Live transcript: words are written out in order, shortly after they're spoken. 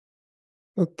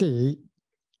Okay,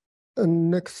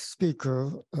 next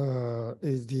speaker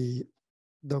is the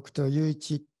Dr.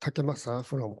 Yuichi Takemasa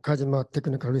from Kajima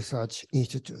Technical Research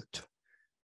Institute.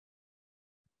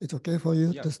 It's okay for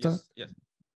you to start? Yes.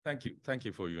 Thank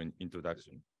you for your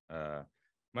introduction.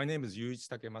 My name is Yuichi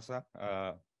Takemasa.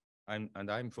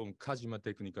 I'm from Kajima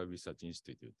Technical Research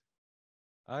Institute.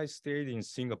 I stayed in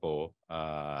Singapore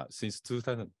since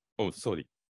 2000. Oh, sorry.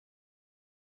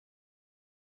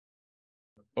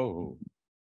 Oh.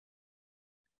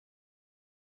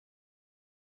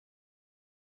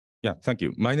 Yeah, thank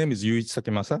you. My name is Yuichi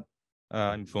Takemasa.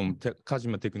 I'm from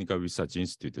Kajima Technical Research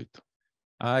Institute.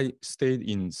 I stayed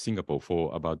in Singapore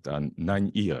for about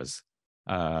 9 years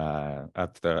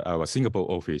at our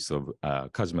Singapore office of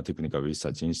Kajima Technical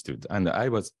Research Institute. And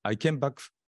I came back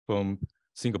from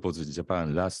Singapore to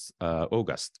Japan last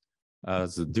August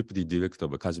as the Deputy Director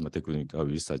of Kajima Technical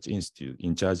Research Institute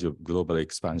in charge of global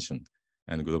expansion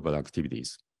and global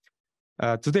activities.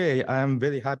 Today, I am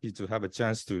very happy to have a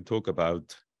chance to talk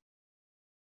about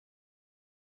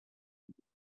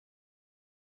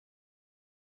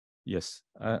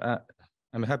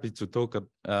I'm happy to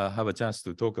have a chance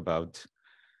to talk about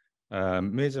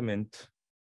measurement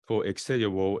for exterior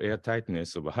wall air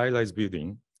tightness of a high-rise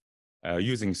building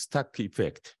using stack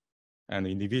effect and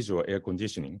individual air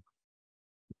conditioning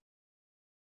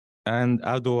and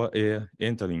outdoor air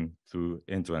entering through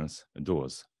entrance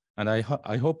doors. And I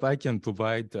hope I can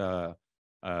provide other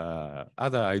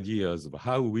ideas of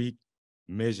how we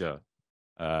measure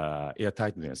air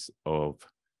tightness of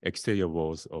exterior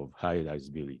walls of high-rise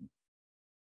building.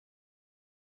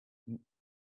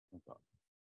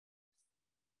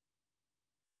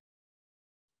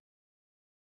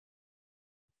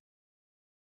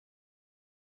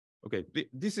 Okay,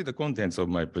 this is the contents of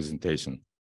my presentation.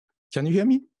 Can you hear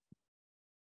me?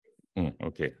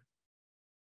 Okay.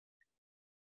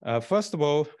 First of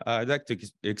all, I'd like to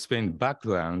explain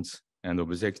backgrounds and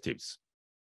objectives.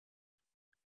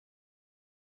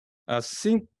 A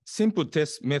simple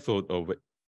test method of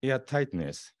air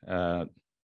tightness. A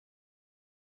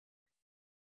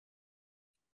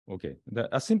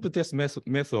simple test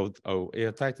method of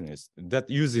air tightness that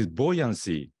uses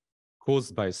buoyancy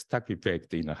caused by stack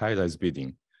effect in a high-rise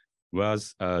building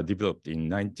was developed in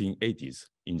 1980s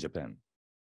in Japan.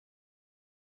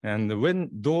 And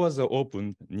when doors are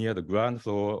opened near the ground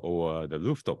floor or the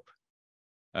rooftop,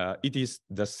 it is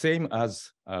the same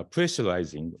as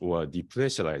pressurizing or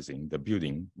depressurizing the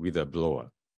building with a blower.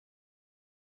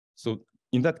 So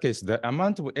in that case, the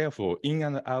amount of airflow in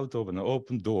and out of an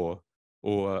open door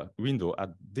or window at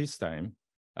this time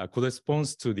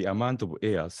corresponds to the amount of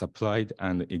air supplied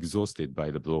and exhausted by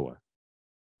the blower.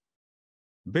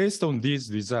 Based on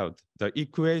these results, the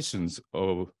equations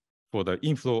for the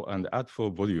inflow and outflow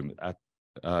volume at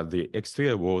the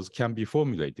exterior walls can be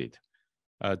formulated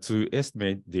to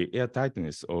estimate the air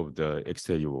tightness of the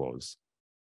exterior walls.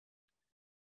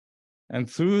 And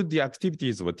through the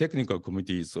activities of technical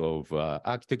committees of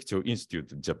Architectural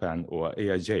Institute of Japan, or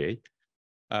AIJ,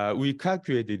 we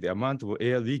calculated the amount of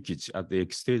air leakage at the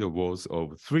exterior walls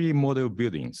of 3 model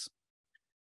buildings,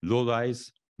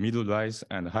 low-rise, middle-rise,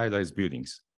 and high-rise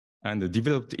buildings, and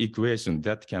developed equation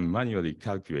that can manually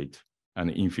calculate an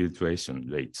infiltration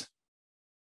rate.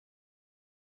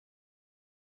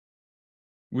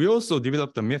 We also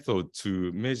developed a method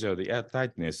to measure the air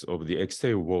tightness of the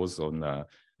exterior walls on a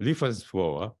reference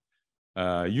floor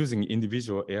using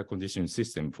individual air conditioning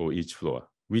system for each floor,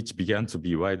 which began to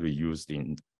be widely used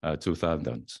in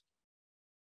 2000.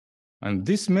 And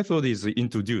this method is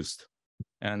introduced,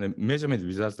 and the measurement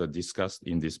results are discussed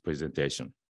in this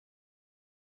presentation.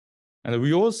 And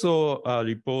we also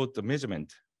report the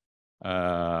measurement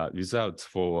results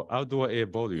for outdoor air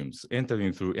volumes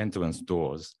entering through entrance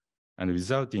doors and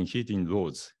resulting heating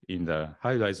loads in the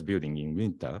high-rise building in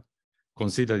winter,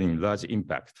 considering large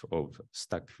impact of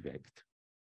stack effect.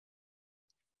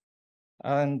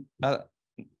 And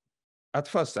at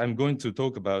first, I'm going to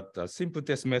talk about a simple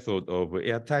test method of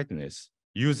air tightness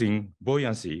using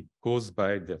buoyancy caused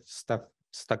by the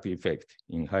stack effect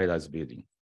in high-rise building.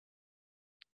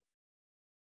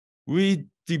 We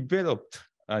developed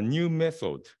a new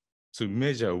method to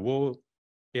measure wall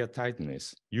air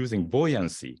tightness using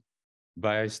buoyancy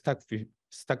by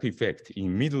stack effect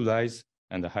in middle-rise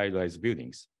and high-rise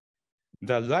buildings.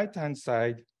 The right-hand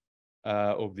side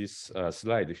of this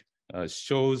slide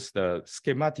shows the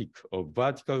schematic of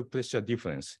vertical pressure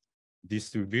difference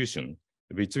distribution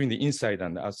between the inside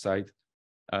and outside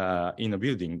in a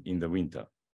building in the winter.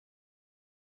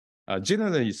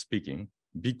 Generally speaking,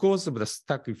 because of the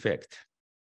stack effect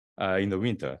in the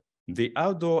winter, the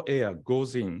outdoor air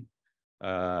goes in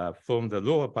from the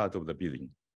lower part of the building,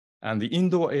 and the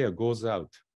indoor air goes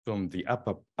out from the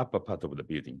upper part of the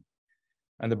building.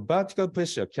 And the vertical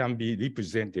pressure can be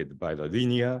represented by the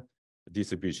linear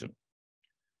distribution.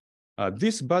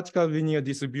 This vertical linear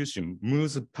distribution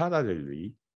moves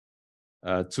parallelly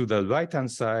to the right-hand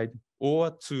side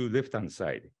or to left-hand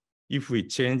side if we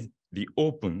change the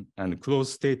open and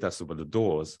closed status of the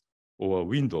doors or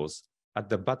windows at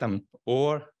the bottom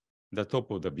or the top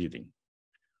of the building.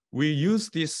 We use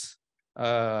this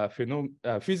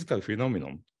physical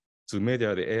phenomenon to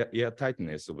measure the air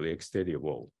tightness of the exterior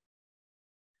wall.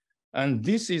 And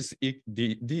this is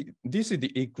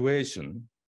the equation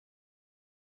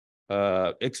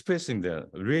expressing the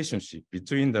relationship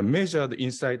between the measured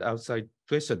inside-outside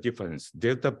pressure difference,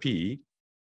 delta P,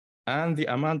 and the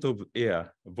amount of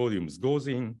air volumes goes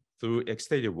in through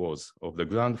exterior walls of the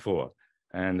ground floor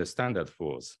and the standard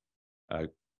floors,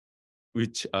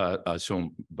 which are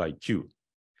shown by Q.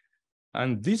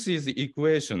 And this is the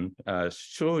equation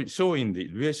showing the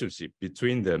relationship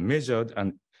between the measured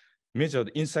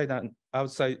inside and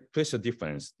outside pressure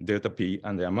difference, delta P,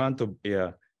 and the amount of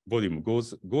air volume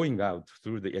going out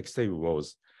through the exterior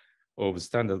walls of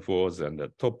standard floors and the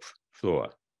top floor.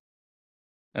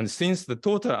 And since the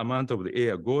total amount of the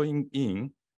air going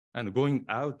in and going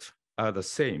out are the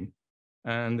same,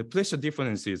 and the pressure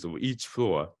differences of each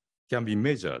floor can be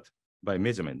measured by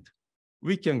measurement,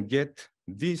 we can get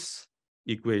this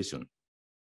equation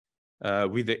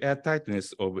with the air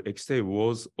tightness of exterior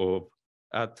walls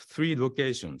at 3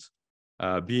 locations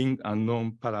being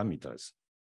unknown parameters.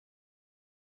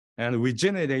 And we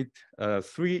generate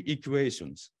 3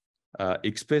 equations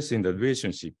expressing the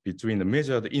relationship between the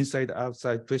measured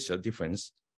inside-outside pressure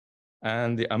difference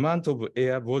and the amount of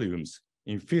air volumes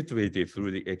infiltrated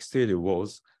through the exterior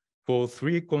walls for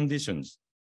 3 conditions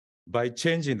by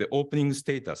changing the opening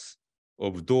status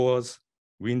of doors,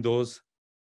 windows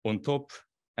on top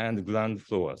and ground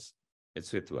floors,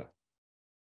 etc.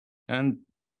 And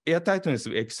air tightness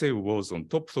of exterior walls on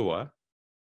top floor,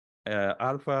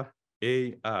 alpha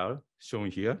AR shown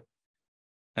here,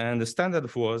 and the standard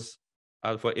floors,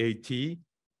 alpha AT,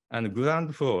 and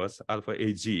ground floors, alpha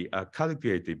AG, are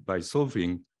calculated by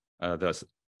solving the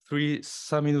 3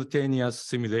 simultaneous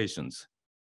simulations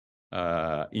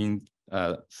in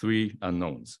 3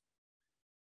 unknowns.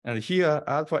 And here,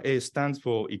 alpha A stands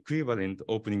for equivalent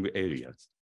opening areas.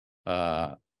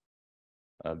 The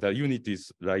unit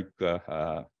is like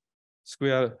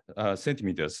square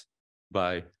centimeters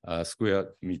by square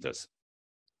meters.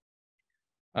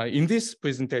 In this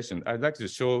presentation, I'd like to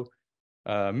show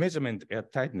measurement air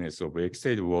tightness of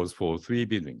exterior walls for 3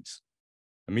 buildings: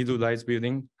 a middle-rise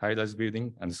building, high-rise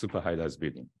building, and super high-rise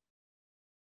building.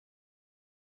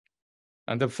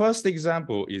 And the first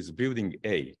example is building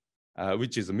A,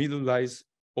 which is a middle-rise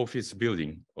office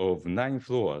building of 9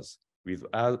 floors with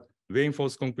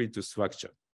reinforced concrete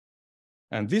structure.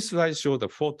 And this slide shows the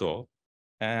photo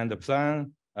and the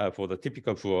plan for the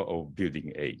typical floor of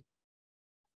building A.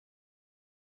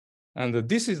 And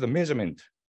this is the measurement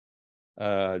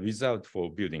result for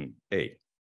building A.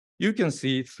 You can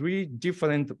see 3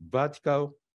 different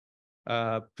vertical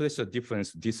pressure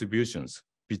difference distributions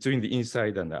between the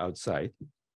inside and the outside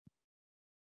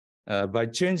by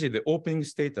changing the opening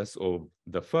status of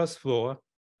the first floor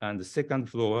and the second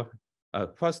floor,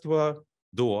 first floor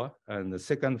door and the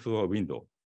second floor window.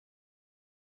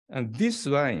 And this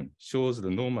line shows the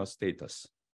normal status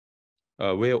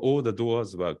where all the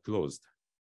doors were closed.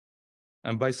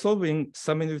 And by solving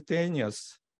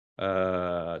simultaneous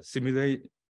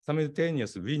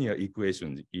linear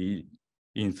equations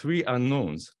in 3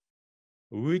 unknowns,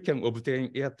 we can obtain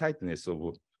air tightness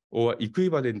of or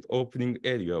equivalent opening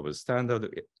area of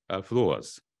standard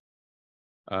floors,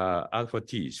 alpha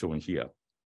T shown here.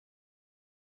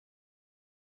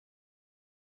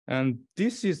 And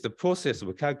this is the process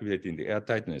of calculating the air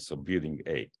tightness of building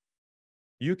A.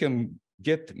 You can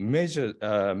get measured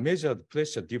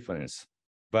pressure difference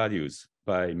values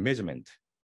by measurement,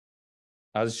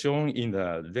 as shown in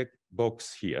the red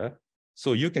box here.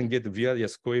 So you can get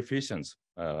various coefficients,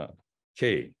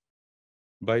 K.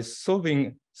 By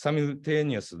solving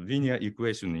simultaneous linear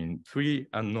equation in 3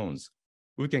 unknowns,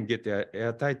 we can get the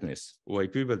air tightness or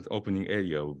equivalent opening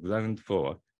area of ground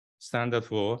floor, standard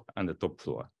floor, and the top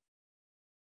floor.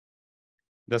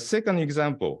 The second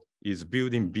example is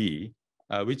building B,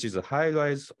 which is a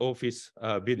high-rise office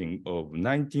building of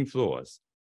 19 floors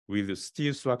with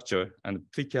steel structure and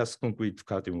precast concrete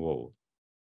curtain wall.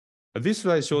 This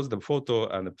slide shows the photo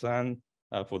and the plan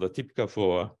for the typical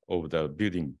floor of the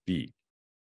building B.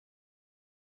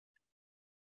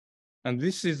 And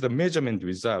this is the measurement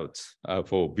results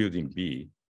for building B.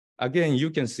 Again, you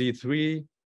can see three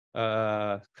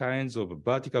kinds of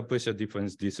vertical pressure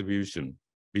difference distribution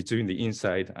between the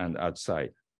inside and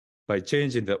outside by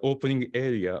changing the opening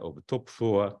area of top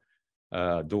floor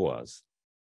doors.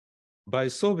 By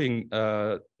solving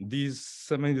these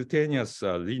simultaneous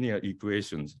linear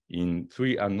equations in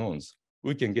three unknowns,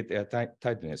 we can get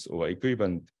airtightness or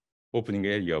equivalent opening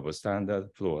area of standard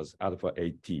floors alpha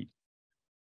AT.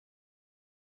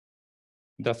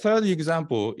 The third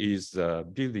example is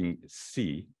building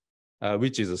C,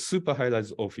 which is a super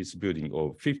high-rise office building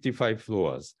of 55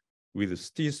 floors with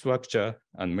steel structure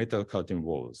and metal curtain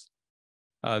walls.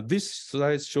 This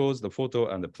slide shows the photo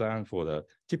and the plan for the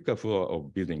typical floor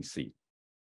of building C.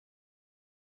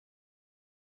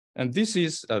 And this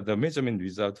is the measurement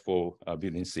result for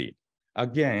building C.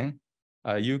 Again,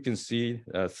 you can see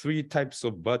three types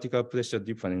of vertical pressure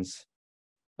difference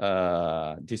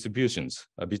distributions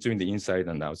between the inside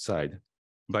and outside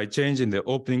by changing the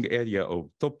opening area of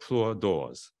top floor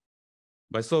doors.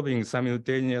 By solving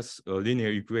simultaneous linear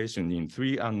equation in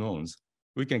three unknowns,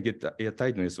 we can get the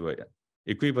airtightness or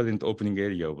equivalent opening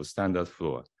area of a standard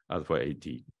floor, alpha AT.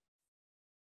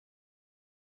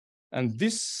 And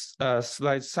this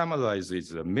slide summarizes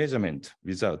the measurement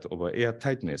result of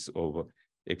airtightness of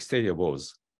exterior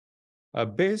walls.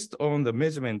 Based on the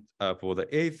measurement for the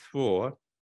 8th floor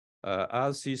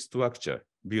RC structure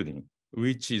building,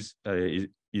 which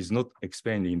is not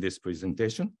explained in this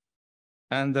presentation,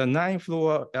 and the 9th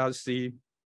floor RC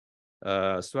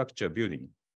structure building,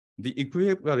 the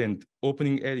equivalent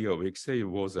opening area of exterior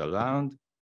walls around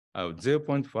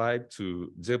 0.5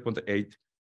 to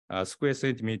 0.8 square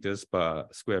centimeters per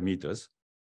square meters,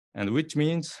 and which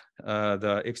means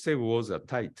the exterior walls are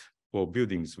tight for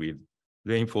buildings with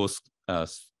reinforced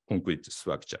concrete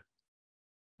structure.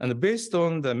 And based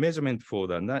on the measurement for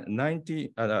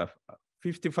the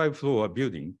 55 floor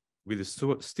building with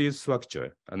steel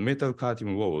structure and metal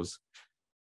curtain walls,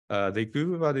 the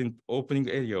equivalent opening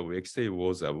area of exterior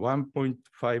walls are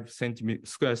 1.5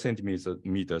 square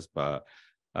centimeters per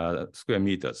square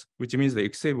meters, which means the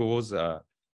exterior walls are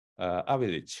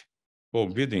average for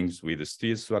buildings with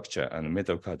steel structure and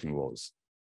metal curtain walls.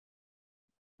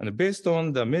 And based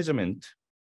on the measurement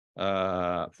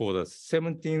for the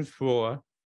 17th floor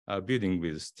building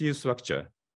with steel structure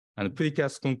and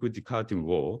precast concrete curtain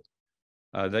wall,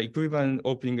 the equivalent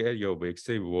opening area of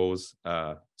exterior walls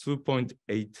are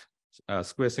 2.8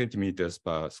 square centimeters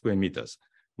per square meters,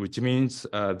 which means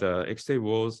the exterior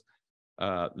walls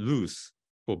are loose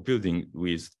for building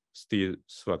with steel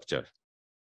structure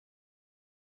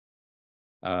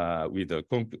with the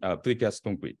precast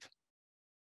concrete.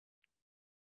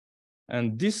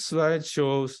 And this slide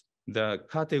shows the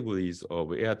categories of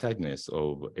airtightness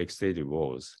of exterior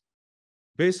walls.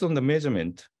 Based on the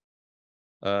measurement,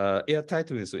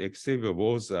 airtightness of exterior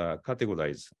walls are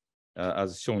categorized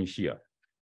as shown here.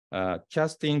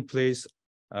 Casting place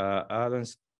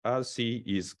RC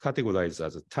is categorized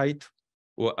as tight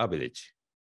or average.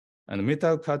 And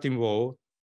metal curtain wall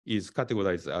is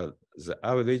categorized as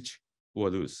average or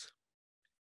loose.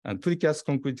 And precast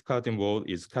concrete curtain wall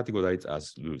is categorized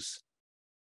as loose.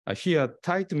 Here,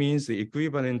 tight means the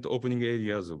equivalent opening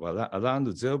areas of around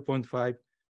 0.5,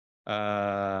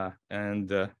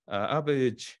 and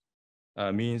average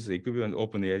means the equivalent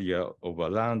open area of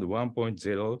around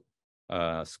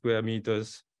 1.0 square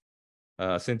meters,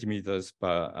 centimeters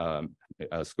per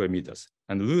square meters.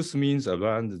 And loose means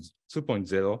around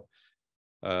 2.0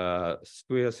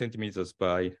 square centimeters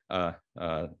by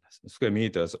square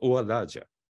meters or larger.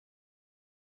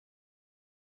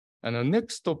 And the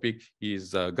next topic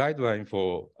is a guideline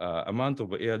for amount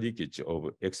of air leakage of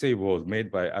exterior walls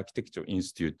made by Architecture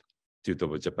Institute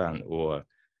of Japan, or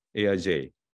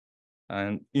AIJ.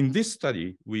 And in this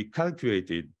study, we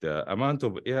calculated the amount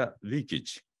of air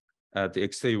leakage at the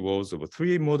exterior walls of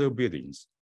 3 model buildings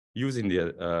using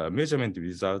the measurement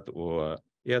result or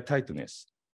air tightness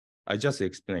I just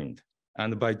explained,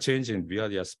 and by changing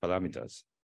various parameters.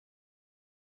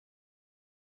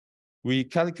 We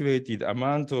calculated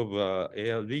amount of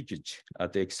air leakage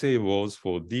at the exterior walls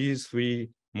for these 3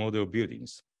 model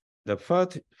buildings. The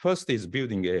first is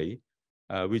building A,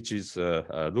 which is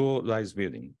a low-rise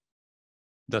building.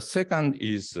 The second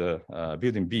is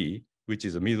building B, which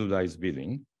is a middle-rise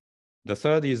building. The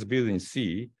third is building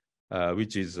C,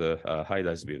 which is a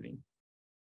high-rise building.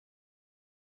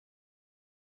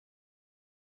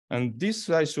 And this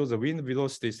slide shows the wind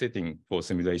velocity setting for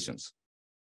simulations.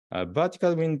 A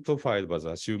vertical wind profile was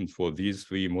assumed for these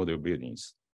 3 model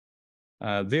buildings.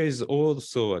 There is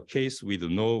also a case with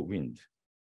no wind.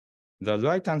 The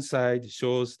right-hand side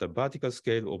shows the vertical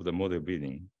scale of the model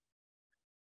building.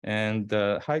 And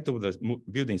the height of the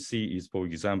building C is, for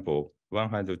example,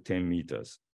 110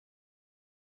 meters.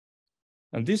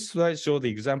 And this slide shows the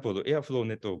example of the airflow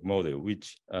network model,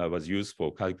 which was used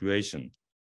for calculation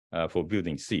for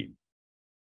building C.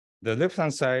 The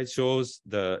left-hand side shows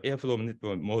the airflow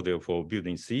network model for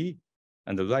building C,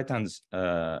 and the right-hand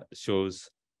shows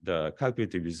the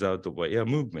calculated result of air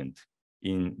movement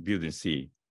in building C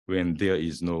when there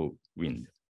is no wind.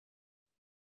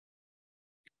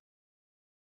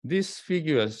 This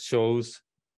figure shows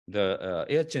the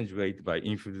air change rate by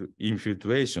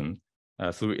infiltration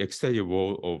through exterior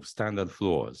wall of standard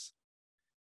floors.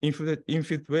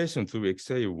 Infiltration through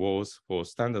exterior walls for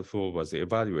standard floor was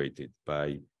evaluated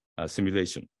by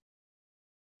simulation.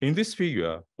 In this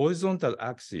figure, horizontal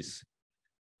axis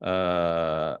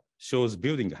shows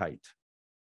building height,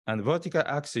 and vertical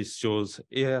axis shows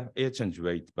air change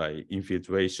rate by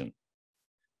infiltration.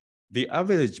 The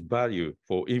average value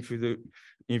for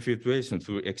infiltration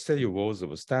through exterior walls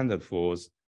of standard floors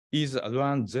is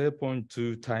around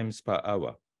 0.2 times per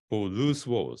hour for loose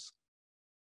walls,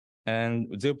 and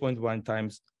 0.1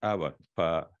 times hour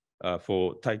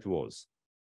for tight walls.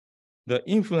 The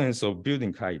influence of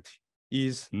building height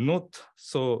is not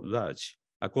so large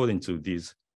according to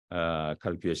these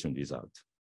calculation results.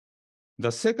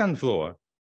 The second floor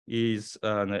is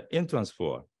an entrance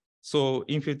floor, so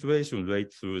infiltration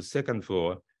rate through second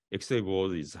floor exterior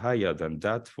wall is higher than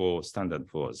that for standard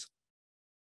floors.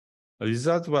 The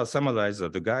results were summarized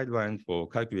as the guideline for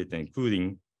calculating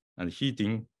cooling and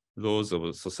heating laws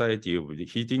of Society of the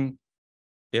Heating,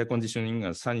 Air Conditioning,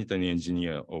 and Sanitary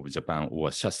Engineer of Japan,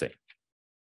 or SHASE.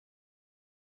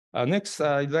 Next,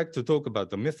 I'd like to talk about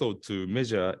the method to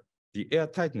measure the air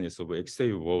tightness of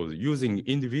exterior walls using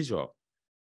individual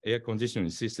air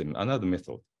conditioning system, another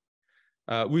method.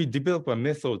 We developed a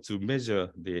method to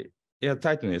measure the air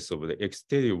tightness of the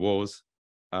exterior walls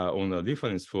on a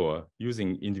reference floor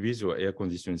using individual air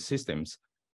conditioning systems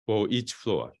for each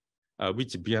floor,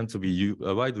 which began to be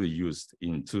widely used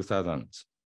in 2000s.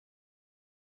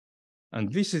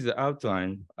 And this is the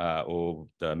outline of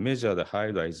the measured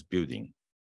high-rise building.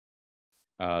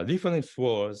 Reference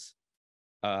floors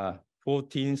are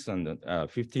 14th and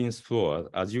 15th floor,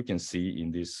 as you can see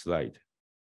in this slide.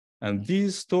 And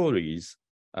these stories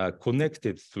are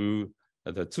connected through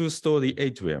the two-story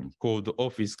atrium called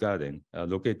Office Garden,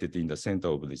 located in the center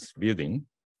of this building.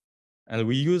 And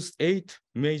we used 8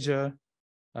 major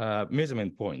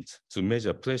measurement points to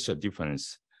measure pressure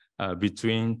difference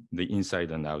between the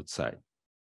inside and outside.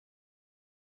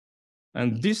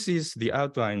 And this is the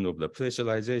outline of the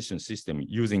pressurization system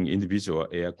using individual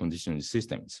air conditioning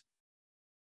systems.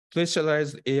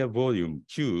 Pressurized air volume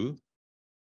Q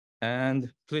and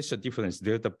pressure difference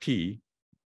delta P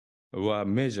were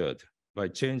measured by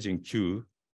changing Q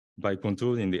by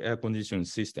controlling the air conditioning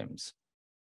systems.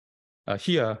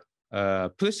 Here,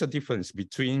 pressure difference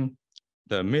between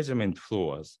the measurement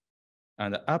floors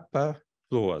and the upper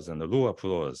floors and the lower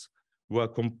floors were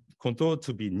controlled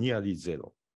to be nearly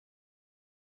 0.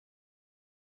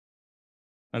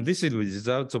 And this is the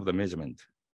result of the measurement.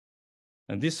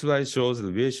 And this slide shows the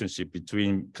relationship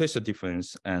between pressure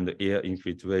difference and air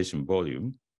infiltration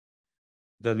volume.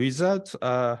 The results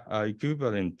are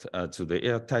equivalent to the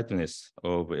air tightness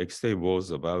of exterior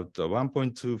walls, about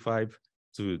 1.25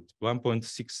 to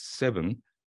 1.67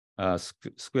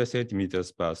 square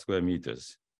centimeters per square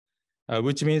meters,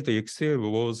 which means the exterior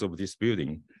walls of this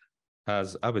building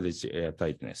has average air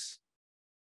tightness.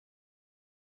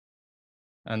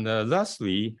 And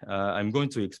lastly, I'm going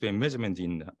to explain measurement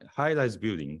in high-rise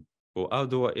building for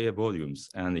outdoor air volumes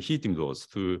and heating laws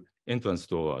through entrance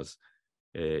doors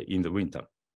in the winter.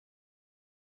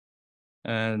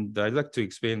 And I'd like to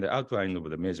explain the outline of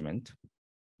the measurement.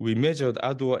 We measured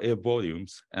outdoor air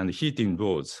volumes and heating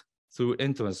loads through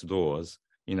entrance doors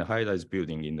in a high-rise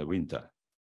building in the winter.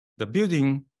 The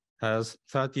building has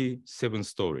 37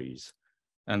 stories,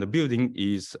 and the building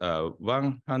is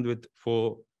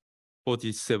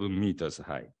 147 meters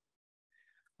high.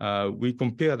 We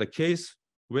compare the case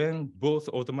when both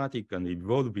automatic and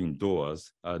revolving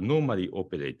doors are normally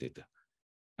operated,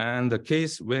 and the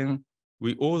case when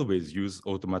we always use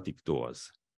automatic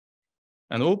doors.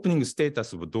 And opening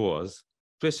status of doors,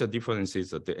 pressure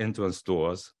differences at the entrance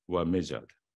doors were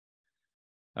measured.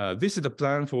 This is the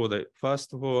plan for the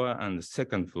first floor and the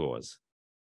second floors.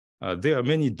 There are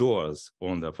many doors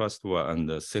on the first floor and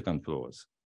the second floors.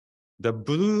 The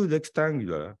blue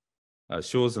rectangular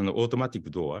shows an automatic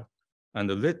door, and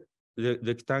the red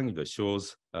rectangular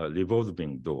shows a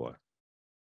revolving door.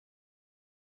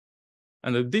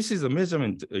 And this is a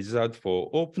measurement result for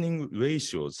opening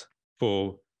ratios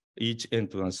for each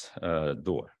entrance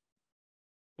door.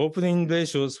 Opening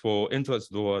ratios for entrance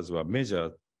doors were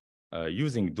measured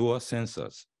using door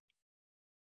sensors.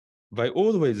 By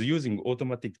always using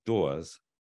automatic doors,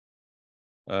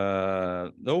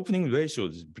 the opening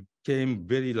ratios became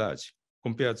very large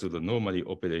compared to the normally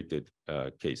operated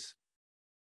case.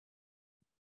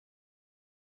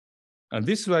 And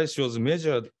this slide shows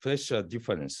measured pressure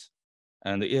difference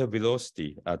and air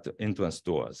velocity at the entrance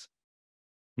doors.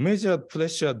 Measured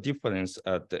pressure difference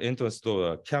at the entrance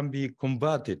door can be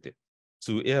converted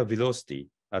to air velocity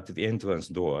at the entrance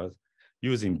door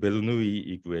using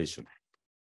Bernoulli equation.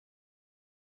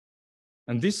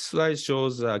 And this slide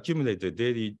shows accumulated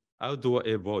daily outdoor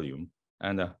air volume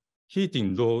and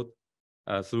heating load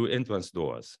through entrance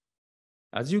doors.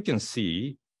 As you can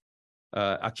see,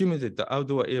 accumulated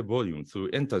outdoor air volume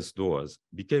through entrance doors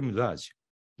became large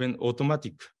when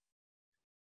automatic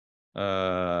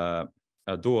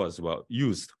doors were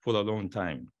used for a long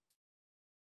time.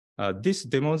 This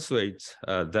demonstrates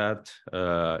that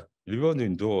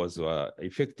revolving doors were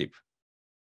effective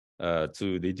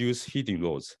to reduce heating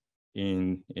loads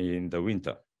in the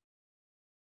winter.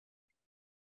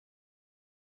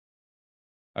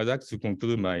 I'd like to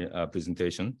conclude my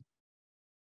presentation.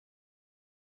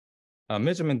 A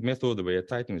measurement method of air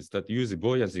tightness that uses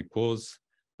buoyancy cause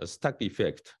a stack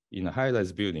effect in a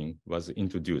high-rise building was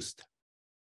introduced.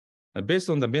 Based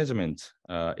on the measurement,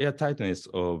 air tightness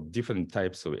of different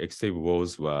types of exterior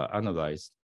walls were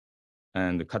analyzed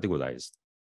and categorized.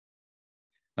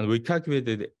 And we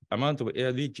calculated the amount of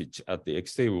air leakage at the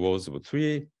exterior walls of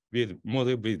 3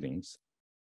 model buildings,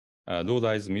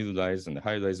 low-rise, mid-rise, and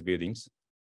high-rise buildings.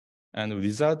 And the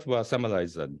results were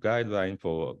summarized as a guideline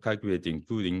for calculating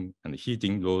cooling and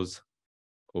heating loads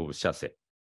of chassis.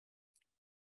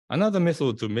 Another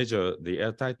method to measure the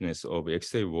air tightness of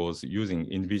exterior walls using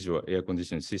individual air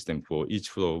conditioning system for each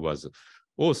floor was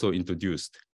also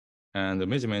introduced, and the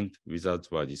measurement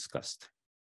results were discussed.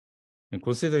 And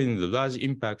considering the large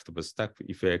impact of the stack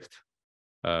effect,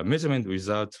 measurement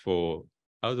results for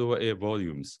outdoor air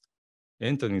volumes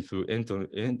entering through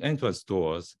entrance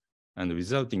doors and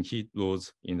resulting heat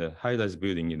loads in the high-rise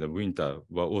building in the winter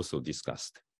were also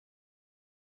discussed.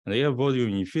 And the air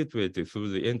volume infiltrated through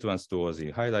the entrance doors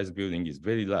in high-rise building is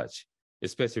very large,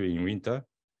 especially in winter,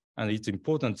 and it's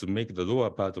important to make the lower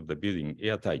part of the building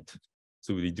airtight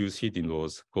to reduce heating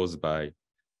loads caused by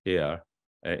air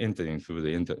entering through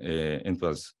the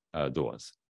entrance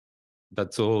doors.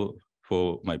 That's all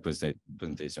for my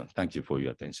presentation. Thank you for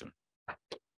your attention.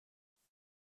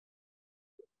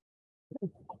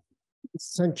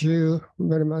 Thank you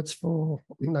very much for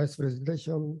a nice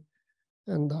presentation.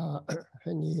 And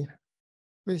any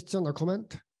question or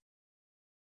comment?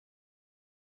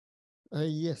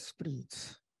 Yes,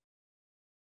 please.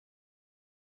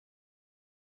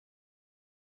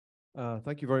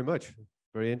 Thank you very much.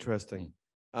 Very interesting.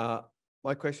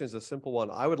 My question is a simple one.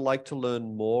 I would like to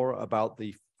learn more about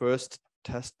the first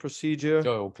test procedure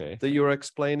that you're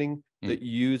explaining that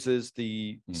uses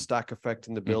the stack effect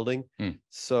in the building.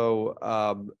 So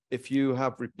if you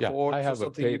have reports or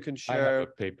something you can share. I have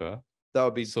a paper. That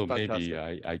would be so fantastic.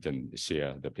 Maybe I can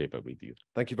share the paper with you.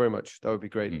 Thank you very much. That would be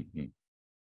great.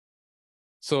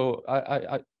 So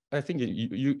I think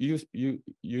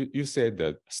you said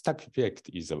that stack effect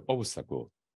is an obstacle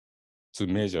to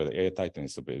measure the air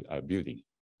tightness of a building,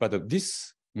 but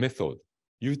this method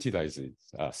utilizes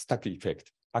stack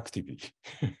effect actively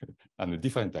and a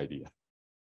different idea.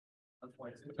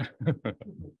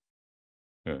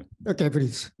 Okay,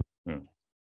 please.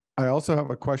 I also have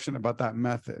a question about that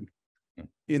method.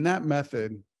 In that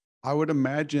method, I would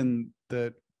imagine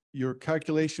that your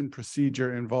calculation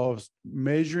procedure involves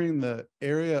measuring the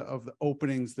area of the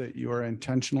openings that you are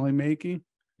intentionally making.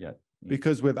 Yeah.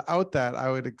 Because without that, I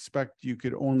would expect you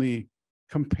could only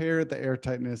compare the air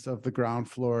tightness of the ground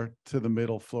floor to the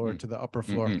middle floor to the upper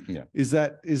floor. Yeah. Is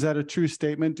that a true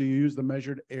statement? Do you use the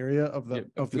measured area of the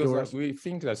doors? We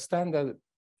think the standard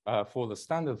for the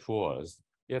standard floors,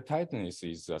 air tightness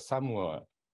is somewhere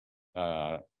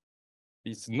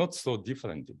it's not so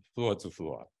different floor to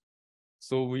floor.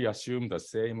 So we assume the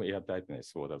same air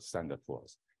tightness for the standard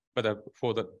floors. But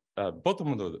for the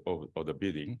bottom of the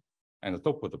building and the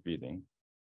top of the building,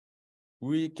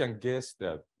 we can guess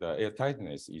that the air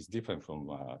tightness is different from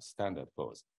standard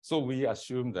floors. So we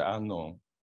assume the unknown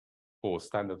for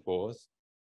standard floors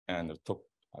and the top,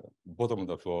 bottom of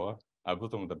the floor,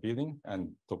 bottom of the building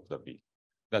and top of the building.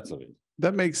 That's it.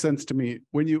 That makes sense to me.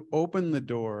 When you open the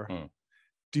door,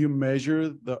 do you measure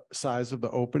the size of the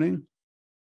opening?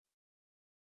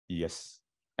 Yes,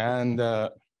 and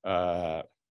air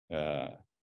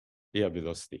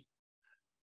velocity.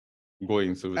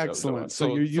 going through. Excellent.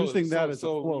 So you're using that as a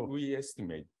flow. We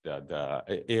estimate the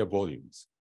air volumes,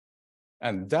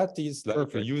 and that is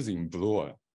like using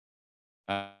blower.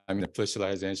 I mean,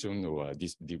 pressurization or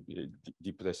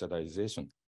depressurization.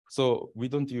 So we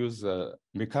don't use a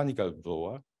mechanical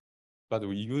blower, but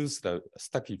we use the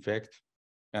stack effect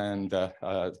and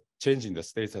changing the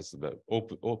status of the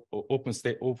open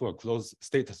or closed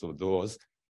status of doors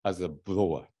as a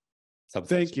blower.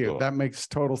 Thank you. Blower. That makes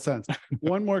total sense.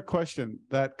 One more question.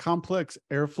 That complex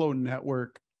airflow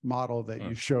network model that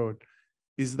you showed,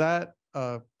 is that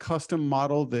a custom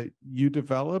model that you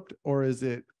developed, or is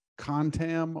it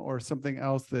Contam or something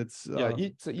else that's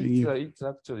it's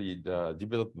actually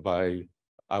developed by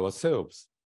ourselves,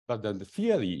 but then the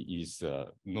theory is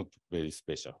not very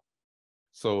special.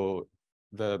 So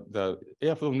the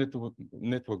airflow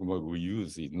network model we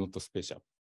use is not special.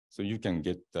 So you can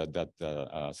get that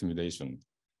simulation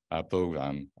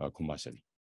program commercially.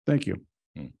 Thank you.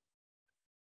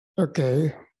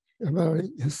 Okay,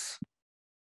 yes.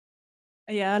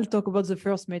 Yeah, I'll talk about the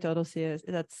first method.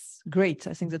 That's great.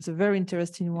 I think that's a very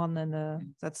interesting one, and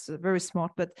that's very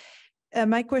smart. But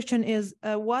my question is,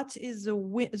 what is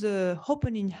the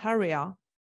opening area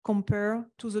compared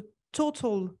to the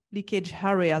total leakage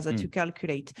area that you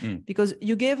calculate? Because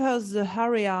you gave us the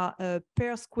area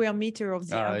per square meter of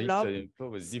the envelope. It's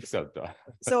probably difficult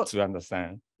to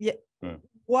understand. Yeah.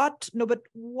 But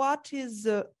what is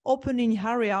the opening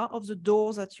area of the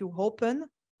door that you open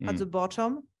at the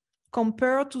bottom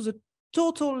compared to the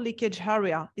total leakage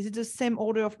area? Is it the same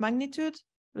order of magnitude,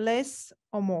 less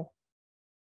or more?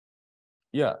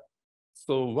 Yeah.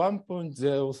 So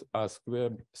 1.0 square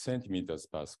centimeters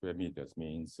per square meters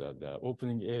means the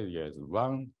opening area is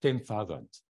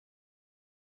 1/10,000.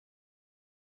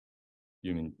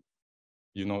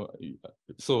 You know,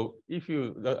 so if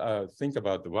you think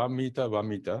about 1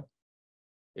 meter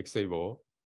X-ray wall,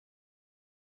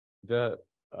 the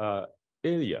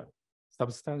area,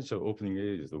 substantial opening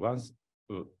area is 1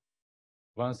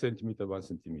 centimeter, 1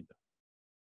 centimeter.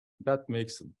 That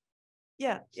makes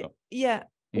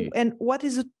And what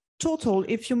is the total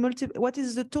if you multiply? What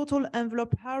is the total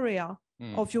envelope area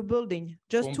of your building?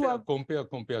 Just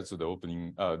compared to the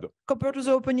opening. Compared to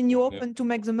the opening you open to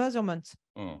make the measurement.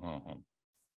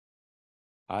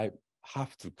 I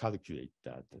have to calculate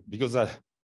that because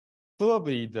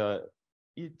probably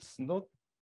it's not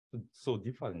so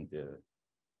different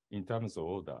in terms of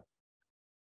order.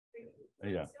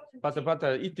 Yeah, but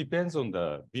it depends on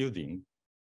the building,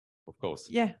 of course.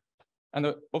 Yeah. And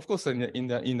of course, in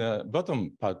the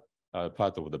bottom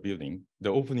part of the building, the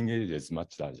opening area is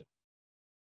much larger.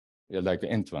 Like the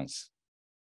entrance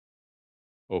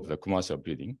of the commercial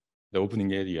building, the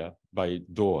opening area by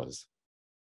doors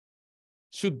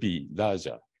should be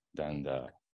larger than the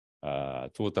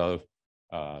total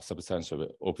substantial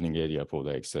opening area for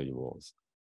the exterior walls.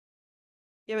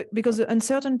 Yeah, because the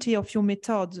uncertainty of your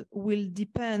method will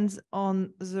depend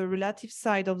on the relative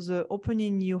side of the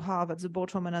opening you have at the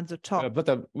bottom and at the top.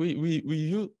 But we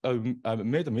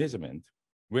made a measurement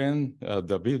when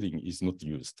the building is not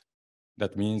used.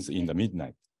 That means in the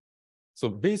midnight. So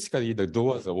basically the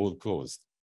doors are all closed.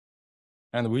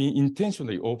 And we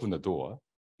intentionally open the door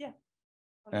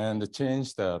and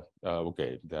change the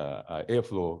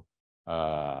airflow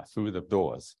through the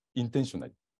doors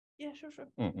intentionally. Yeah, sure.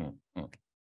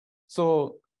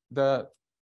 So the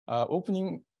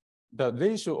the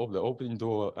ratio of the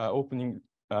opening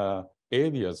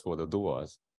areas for the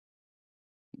doors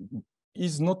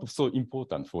is not so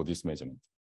important for this measurement.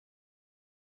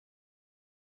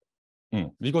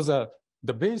 Because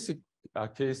the basic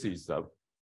case is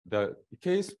the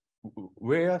case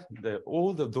where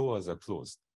all the doors are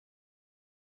closed.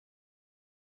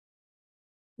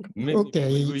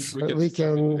 Okay, we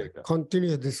can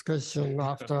continue discussion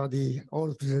after the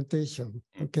whole presentation.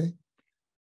 Okay,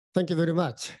 thank you very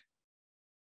much.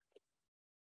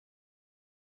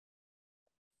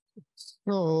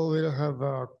 So we'll have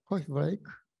a coffee break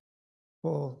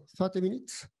for 30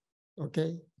 minutes.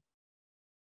 Okay.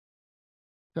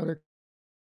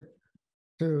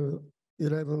 To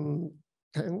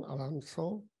 11:10 around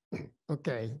so.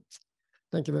 Okay.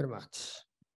 Thank you very much.